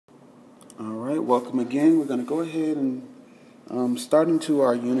All right, welcome again. We're going to go ahead and start into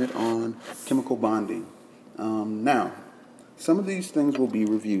our unit on chemical bonding. Now, some of these things will be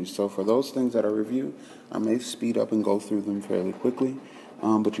reviewed. So for those things that are reviewed, I may speed up and go through them fairly quickly,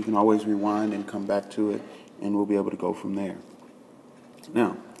 but you can always rewind and come back to it, and we'll be able to go from there.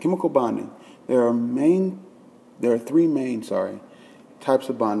 Now, chemical bonding. There are three main types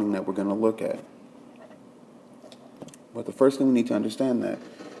of bonding that we're going to look at. But the first thing we need to understand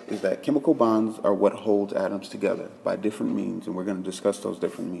is that chemical bonds are what holds atoms together by different means, and we're going to discuss those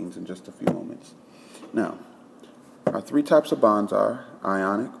different means in just a few moments. Now, our three types of bonds are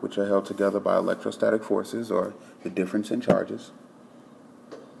ionic, which are held together by electrostatic forces or the difference in charges.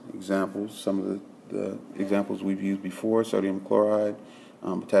 Examples, some of the examples we've used before: sodium chloride,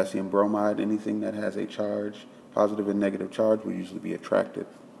 potassium bromide. Anything that has a charge, positive and negative charge, will usually be attracted.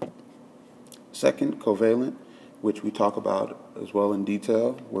 Second, covalent, which we talk about as well in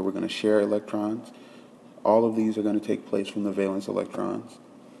detail, where we're going to share electrons. All of these are going to take place from the valence electrons.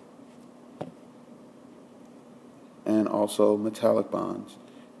 And also metallic bonds,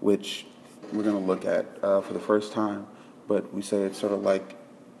 which we're going to look at for the first time, but we say it's sort of like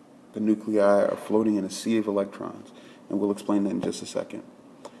the nuclei are floating in a sea of electrons, and we'll explain that in just a second.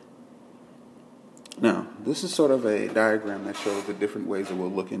 Now, this is sort of a diagram that shows the different ways that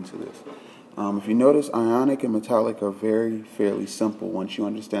we'll look into this. If you notice, ionic and metallic are fairly simple. Once you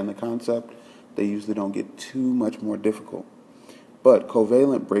understand the concept, they usually don't get too much more difficult. But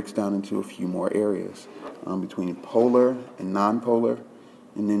covalent breaks down into a few more areas between polar and nonpolar,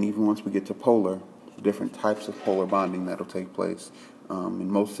 and then even once we get to polar, different types of polar bonding that'll take place.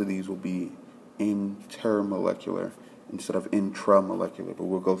 And most of these will be intermolecular instead of intramolecular, but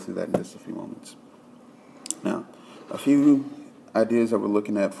we'll go through that in just a few moments. Now, a few ideas that we're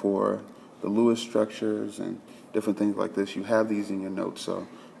looking at for the Lewis structures and different things like this. You have these in your notes, so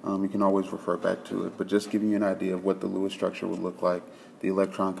you can always refer back to it. But just giving you an idea of what the Lewis structure would look like, the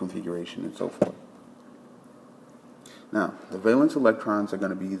electron configuration, and so forth. Now, the valence electrons are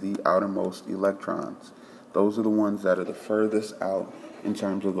going to be the outermost electrons. Those are the ones that are the furthest out in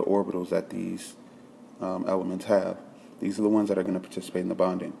terms of the orbitals that these elements have. These are the ones that are going to participate in the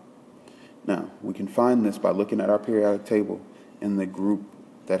bonding. Now, we can find this by looking at our periodic table, and the group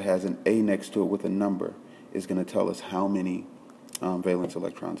that has an A next to it with a number is going to tell us how many valence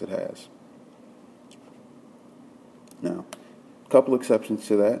electrons it has. Now, a couple exceptions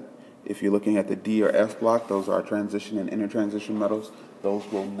to that. If you're looking at the D or F block, those are transition and intertransition metals. Those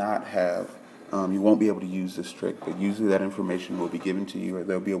will not have, you won't be able to use this trick, but usually that information will be given to you, or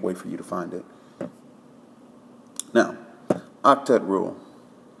there'll be a way for you to find it. Now, Octet Rule.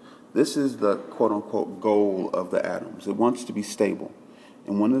 This is the quote-unquote goal of the atoms. It wants to be stable.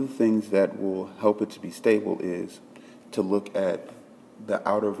 And one of the things that will help it to be stable is to look at the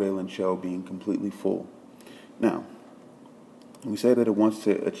outer valence shell being completely full. Now, we say that it wants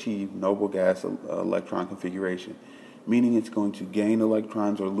to achieve noble gas electron configuration, meaning it's going to gain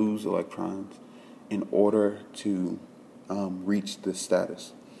electrons or lose electrons in order to reach this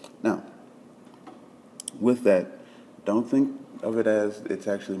status. Now, with that, don't think of it as it's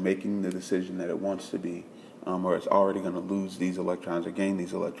actually making the decision that it wants to be, or it's already going to lose these electrons or gain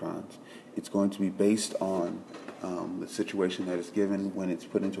these electrons. It's going to be based on the situation that is given. When it's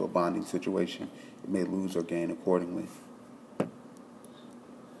put into a bonding situation, it may lose or gain accordingly.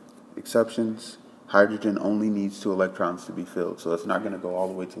 Exceptions: hydrogen only needs 2 electrons to be filled, so it's not going to go all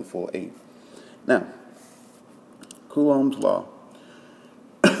the way to the full 8. Now, Coulomb's law.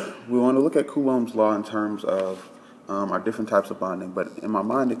 We want to look at Coulomb's law in terms of our different types of bonding, but in my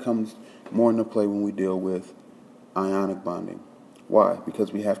mind it comes more into play when we deal with ionic bonding. Why?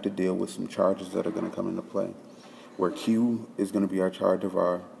 Because we have to deal with some charges that are going to come into play, where Q is going to be our charge of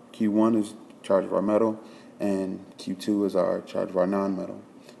our, Q1 is charge of our metal, and Q2 is our charge of our non-metal,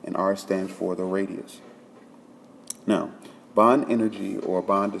 and R stands for the radius. Now, bond energy or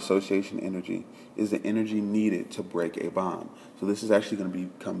bond dissociation energy is the energy needed to break a bond. So this is actually going to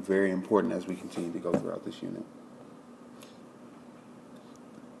become very important as we continue to go throughout this unit.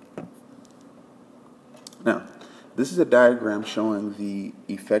 Now, this is a diagram showing the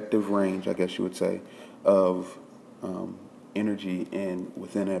effective range, I guess you would say, of energy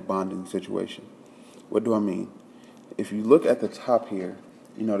within a bonding situation. What do I mean? If you look at the top here,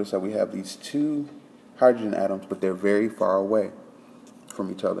 you notice that we have these 2 hydrogen atoms, but they're very far away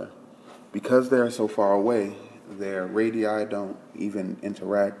from each other. Because they're so far away, their radii don't even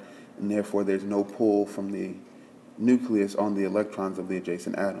interact, and therefore there's no pull from the nucleus on the electrons of the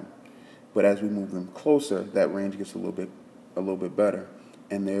adjacent atom. But as we move them closer, that range gets a little bit better,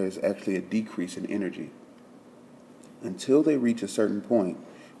 and there is actually a decrease in energy. Until they reach a certain point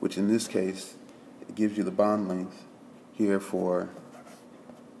which in this case, it gives you the bond length here for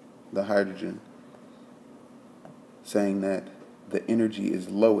the hydrogen, saying that the energy is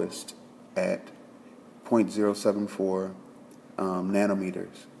lowest at 0.074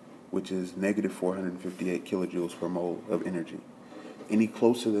 nanometers, which is negative 458 kilojoules per mole of energy. Any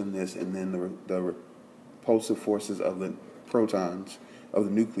closer than this, and then the repulsive forces of the protons of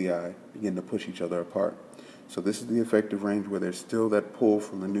the nuclei begin to push each other apart. So this is the effective range where there's still that pull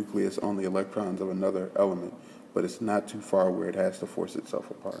from the nucleus on the electrons of another element, but it's not too far where it has to force itself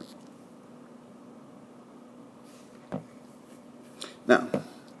apart. Now,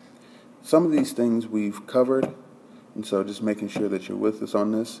 some of these things we've covered, and so just making sure that you're with us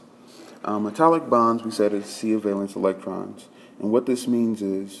on this. Metallic bonds, we said, is sea of valence electrons. And what this means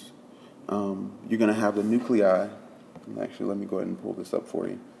is you're going to have the nuclei. And actually, let me go ahead and pull this up for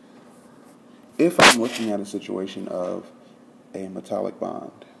you. If I'm looking at a situation of a metallic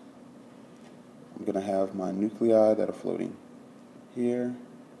bond, I'm going to have my nuclei that are floating here.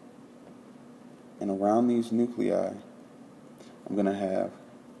 And around these nuclei, I'm going to have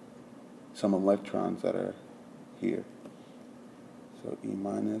some electrons that are here. So E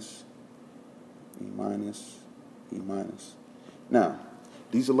minus, E minus, E minus. Now,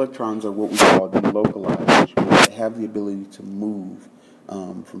 these electrons are what we call delocalized, which means they have the ability to move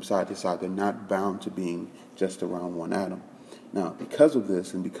from side to side. They're not bound to being just around one atom. Now, because of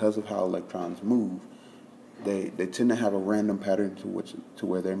this and because of how electrons move, they tend to have a random pattern to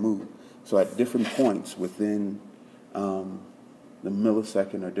where they move. So at different points within the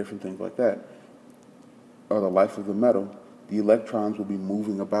millisecond or different things like that, or the life of the metal, the electrons will be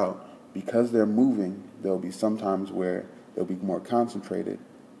moving about. Because they're moving, there'll be some times where they'll be more concentrated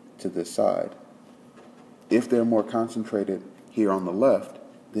to this side. If they're more concentrated here on the left,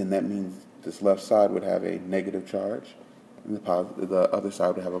 then that means this left side would have a negative charge, and the other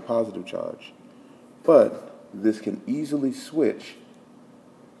side would have a positive charge. But this can easily switch,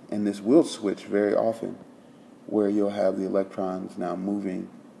 and this will switch very often, where you'll have the electrons now moving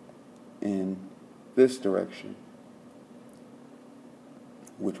in this direction,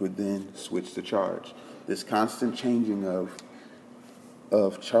 which would then switch the charge. This constant changing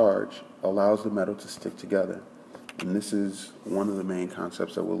of charge allows the metal to stick together. And this is one of the main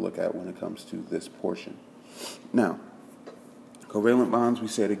concepts that we'll look at when it comes to this portion. Now, covalent bonds, we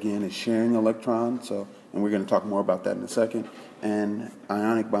said again, is sharing electrons, and we're going to talk more about that in a second. And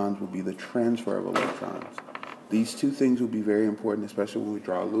ionic bonds will be the transfer of electrons. These two things will be very important, especially when we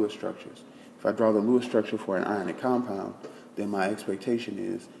draw Lewis structures. If I draw the Lewis structure for an ionic compound, then my expectation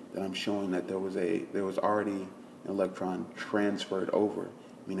is that I'm showing that there was already an electron transferred over,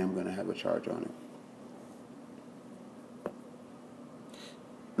 meaning I'm going to have a charge on it.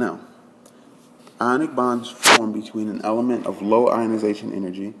 Now, ionic bonds form between an element of low ionization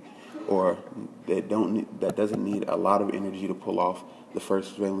energy, or that doesn't need a lot of energy to pull off the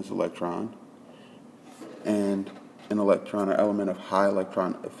first valence electron, and an electron or element of high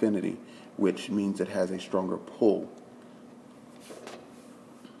electron affinity, which means it has a stronger pull.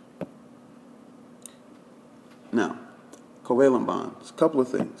 Now, covalent bonds, a couple of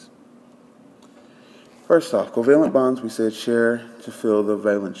things. First off, covalent bonds, we said, share to fill the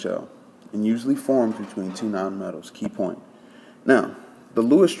valence shell and usually form between two nonmetals. Key point. Now, the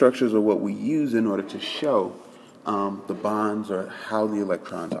Lewis structures are what we use in order to show the bonds or how the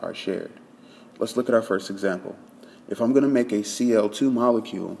electrons are shared. Let's look at our first example. If I'm going to make a Cl2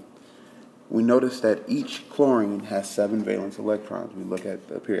 molecule, we notice that each chlorine has 7 valence electrons. We look at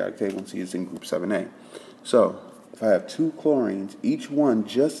the periodic table and see it's in group 7A. So, if I have 2 chlorines, each one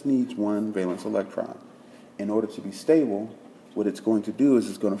just needs 1 valence electron. In order to be stable, what it's going to do is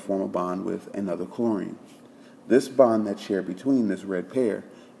it's going to form a bond with another chlorine. This bond that's shared between this red pair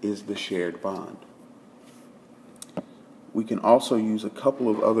is the shared bond. We can also use a couple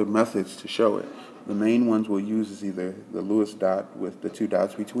of other methods to show it. The main ones we'll use is either the Lewis dot with the 2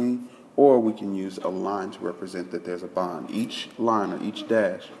 dots between, or we can use a line to represent that there's a bond. Each line or each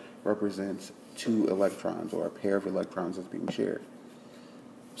dash represents 2 electrons or a pair of electrons that's being shared.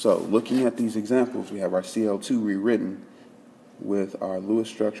 So looking at these examples, we have our Cl2 rewritten with our Lewis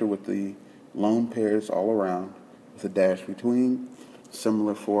structure with the lone pairs all around with a dash between,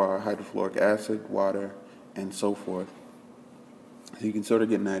 similar for our hydrofluoric acid, water, and so forth. So you can sort of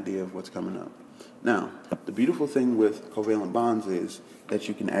get an idea of what's coming up. Now, the beautiful thing with covalent bonds is that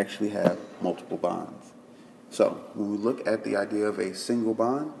you can actually have multiple bonds. So when we look at the idea of a single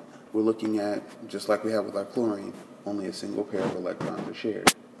bond, we're looking at, just like we have with our chlorine, only a single pair of electrons are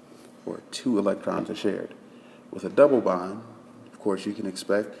shared, or 2 electrons are shared. With a double bond, of course, you can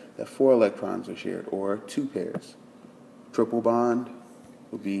expect that 4 electrons are shared, or 2 pairs. Triple bond,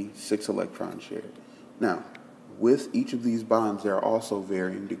 would be 6 electrons shared. Now, with each of these bonds, there are also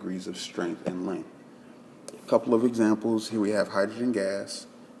varying degrees of strength and length. A couple of examples, here we have hydrogen gas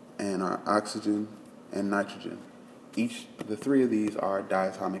and our oxygen and nitrogen. The three of these are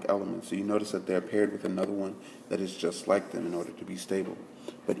diatomic elements, so you notice that they're paired with another one that is just like them in order to be stable.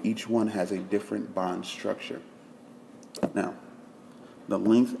 But each one has a different bond structure. Now, the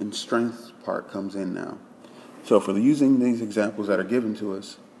length and strength part comes in now. So for using these examples that are given to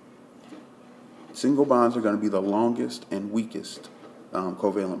us, single bonds are going to be the longest and weakest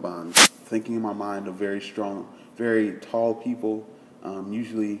covalent bonds. Thinking in my mind of very strong, very tall people,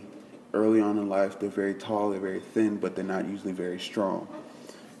 usually early on in life, they're very tall, they're very thin, but they're not usually very strong.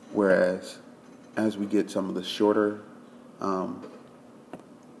 Whereas, as we get some of the shorter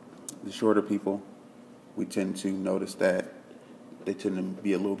people, we tend to notice that they tend to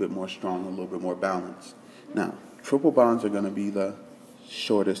be a little bit more strong, a little bit more balanced. Now, triple bonds are going to be the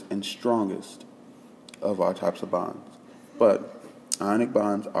shortest and strongest of our types of bonds. But ionic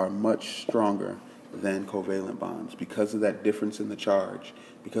bonds are much stronger than covalent bonds because of that difference in the charge,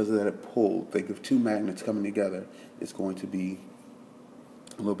 because of that pull. Think of two magnets coming together, it's going to be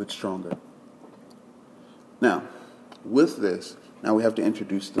a little bit stronger. Now, with this, now we have to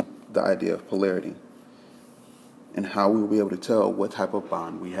introduce the idea of polarity and how we will be able to tell what type of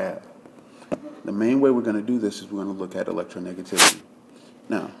bond we have. The main way we're going to do this is we're going to look at electronegativity.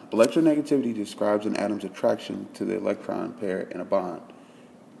 Now, electronegativity describes an atom's attraction to the electron pair in a bond.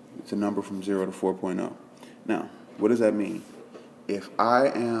 It's a number from 0 to 4.0. Now, what does that mean? If I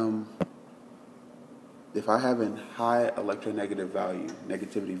have a high electronegative value,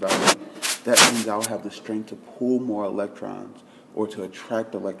 negativity value, that means I'll have the strength to pull more electrons or to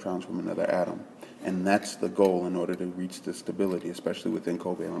attract electrons from another atom. And that's the goal in order to reach the stability, especially within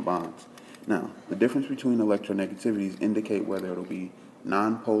covalent bonds. Now, the difference between electronegativities indicate whether it'll be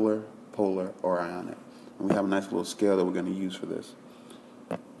nonpolar, polar, or ionic. And we have a nice little scale that we're going to use for this.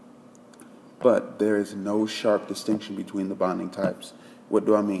 But there is no sharp distinction between the bonding types. What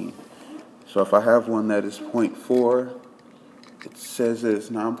do I mean? So if I have one that is 0.4, it says that it's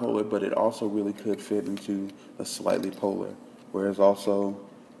nonpolar, but it also really could fit into a slightly polar. Whereas also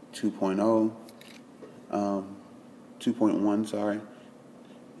 2.0, 2.1,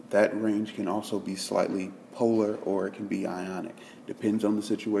 that range can also be slightly polar or it can be ionic. Depends on the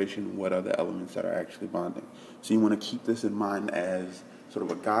situation, what are the elements that are actually bonding. So you want to keep this in mind as sort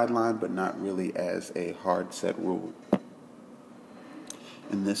of a guideline, but not really as a hard set rule.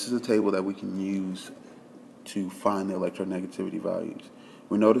 And this is a table that we can use to find the electronegativity values.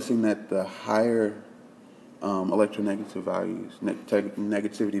 We're noticing that the higher electronegative values,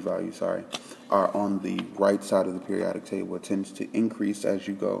 negativity values, are on the right side of the periodic table. It tends to increase as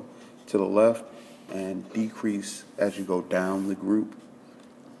you go to the left and decrease as you go down the group.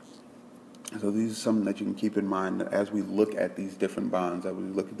 So these are something that you can keep in mind as we look at these different bonds, as we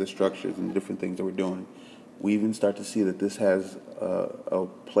look at the structures and different things that we're doing. We even start to see that this has a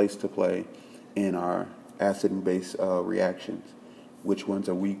place to play in our acid and base reactions. Which ones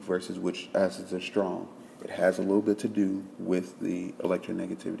are weak versus which acids are strong. It has a little bit to do with the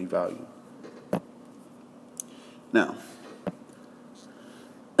electronegativity value. Now,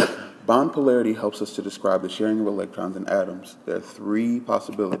 bond polarity helps us to describe the sharing of electrons in atoms. There are three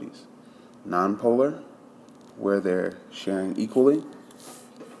possibilities. Nonpolar, where they're sharing equally.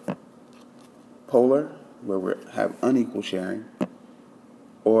 Polar, where we have unequal sharing.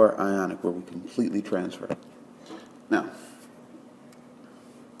 Or ionic, where we completely transfer. Now,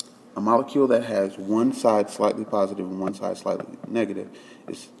 a molecule that has one side slightly positive and one side slightly negative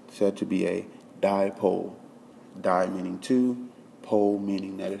is said to be a dipole. Di meaning two, pole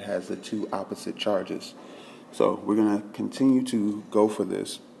meaning that it has the two opposite charges. So we're going to continue to go for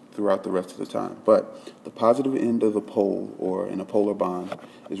this throughout the rest of the time. But the positive end of the pole, or in a polar bond,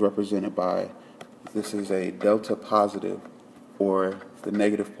 is represented by, this is a delta positive, or the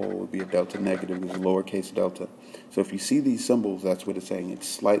negative pole would be a delta negative, is lowercase delta. So if you see these symbols, that's what it's saying. It's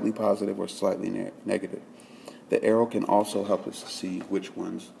slightly positive or slightly negative. The arrow can also help us to see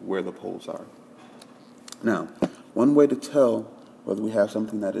where the poles are. Now, one way to tell whether we have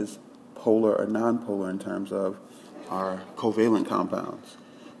something that is polar or nonpolar in terms of our covalent compounds.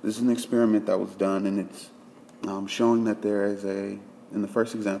 This is an experiment that was done, and it's showing that there is in the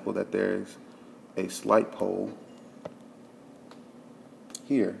first example, that there is a slight pole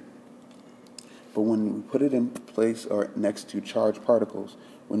here. But when we put it in place or next to charged particles,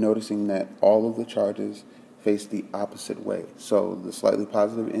 we're noticing that all of the charges face the opposite way. So the slightly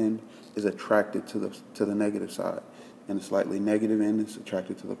positive end is attracted to the negative side, and the slightly negative end is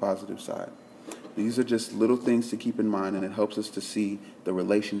attracted to the positive side. these are just little things to keep in mind, and it helps us to see the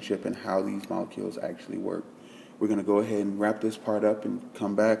relationship and how these molecules actually work. We're going to go ahead and wrap this part up and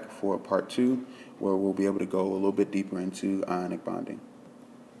come back for part 2, where we'll be able to go a little bit deeper into ionic bonding.